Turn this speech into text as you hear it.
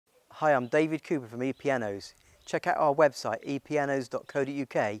Hi, I'm David Cooper from ePianos. Check out our website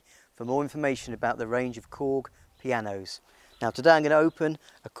ePianos.co.uk for more information about the range of Korg pianos. Now today I'm going to open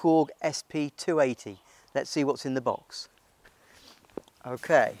a Korg SP280. Let's see what's in the box.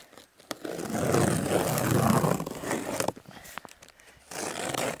 Okay.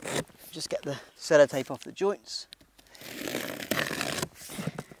 Just get the sellotape off the joints.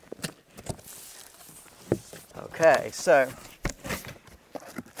 Okay, so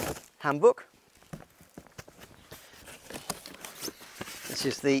handbook. This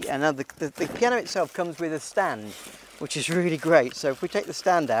is the piano itself comes with a stand, which is really great. So if we take the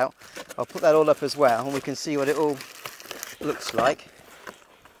stand out, I'll put that all up as well, and we can see what it all looks like.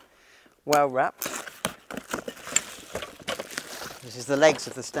 Well wrapped. This is the legs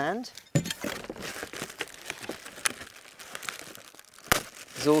of the stand.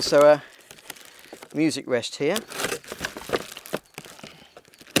 There's also a music rest here.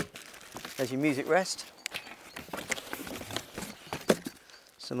 There's your music rest.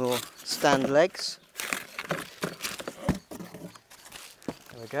 Some more stand legs.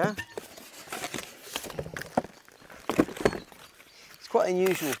 There we go. It's quite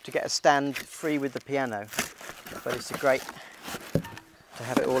unusual to get a stand free with the piano, but it's great to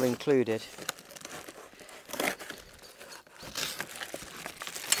have it all included.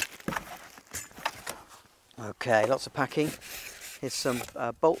 Okay, lots of packing. Here's some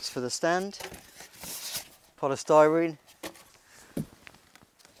bolts for the stand, polystyrene.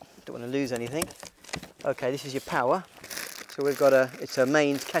 Don't want to lose anything. Okay, this is your power. So we've got it's a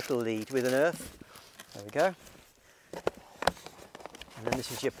mains kettle lead with an earth. There we go. And then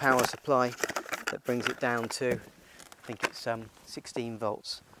this is your power supply that brings it down to, I think it's 16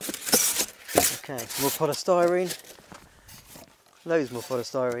 volts. Okay, more polystyrene. Loads more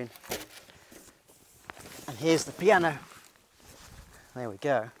polystyrene. And here's the piano. There we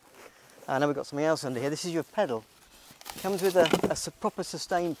go. And then we've got something else under here. This is your pedal. It comes with a proper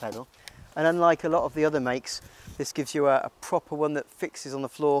sustain pedal, and unlike a lot of the other makes, this gives you a proper one that fixes on the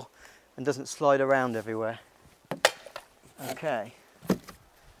floor and doesn't slide around everywhere. Okay. Put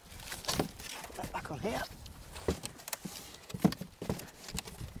that back on here.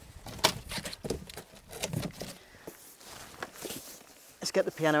 Let's get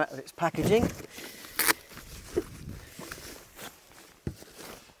the piano out of its packaging.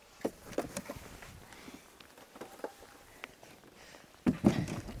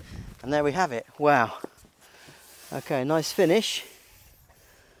 And there we have it. Wow. Okay, nice finish.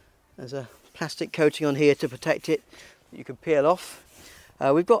 There's a plastic coating on here to protect it that you can peel off.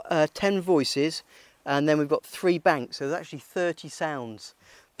 We've got 10 voices, and then we've got 3 banks, so there's actually 30 sounds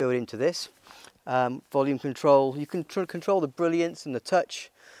built into this. Volume control, you can control the brilliance and the touch,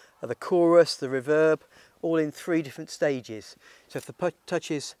 the chorus, the reverb, all in 3 different stages. So if the touch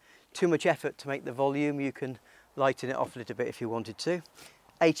is too much effort to make the volume, you can lighten it off a little bit if you wanted to.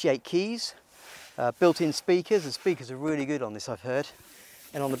 88 keys, built-in speakers. The speakers are really good on this, I've heard.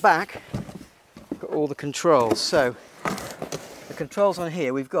 And on the back, we've got all the controls. So the controls on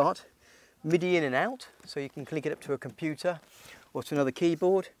here, we've got MIDI in and out, so you can link it up to a computer or to another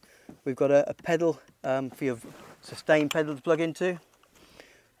keyboard. We've got a pedal for your sustain pedal to plug into.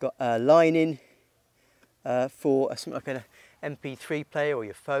 Got a line in for something like an MP3 player or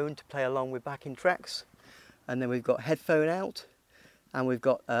your phone to play along with backing tracks. And then we've got headphone out. And we've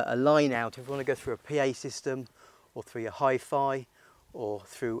got a line out if you want to go through a PA system or through your hi-fi or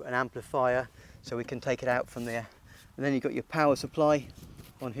through an amplifier, so we can take it out from there. And then you've got your power supply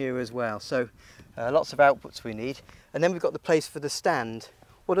on here as well. So lots of outputs we need. And then we've got the place for the stand.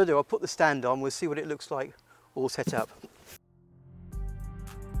 What I'll do, I'll put the stand on, we'll see what it looks like all set up.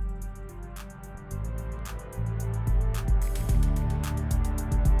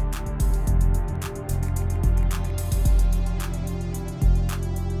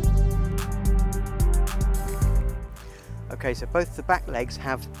 Okay, so both the back legs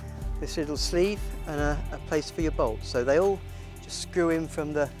have this little sleeve and a place for your bolts. So they all just screw in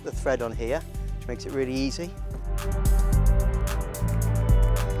from the thread on here, which makes it really easy.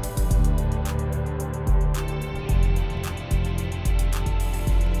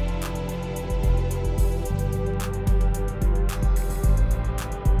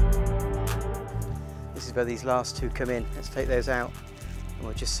 This is where these last 2 come in. Let's take those out and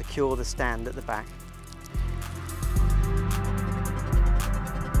we'll just secure the stand at the back.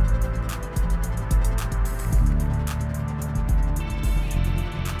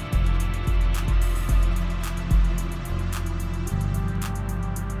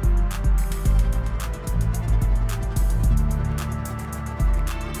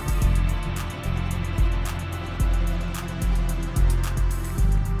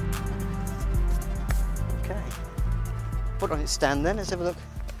 it on its stand then. Let's have a look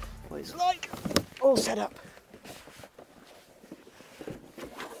what it's like. All set up.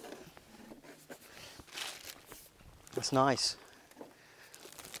 That's nice.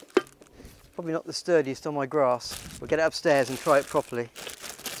 Probably not the sturdiest on my grass. We'll get it upstairs and try it properly.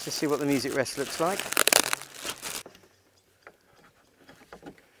 Let's just see what the music rest looks like.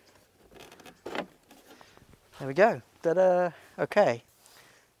 There we go. Ta-da! Okay,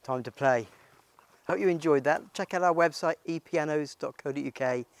 time to play. Hope you enjoyed that. Check out our website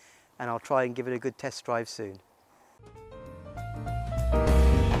ePianos.co.uk and I'll try and give it a good test drive soon.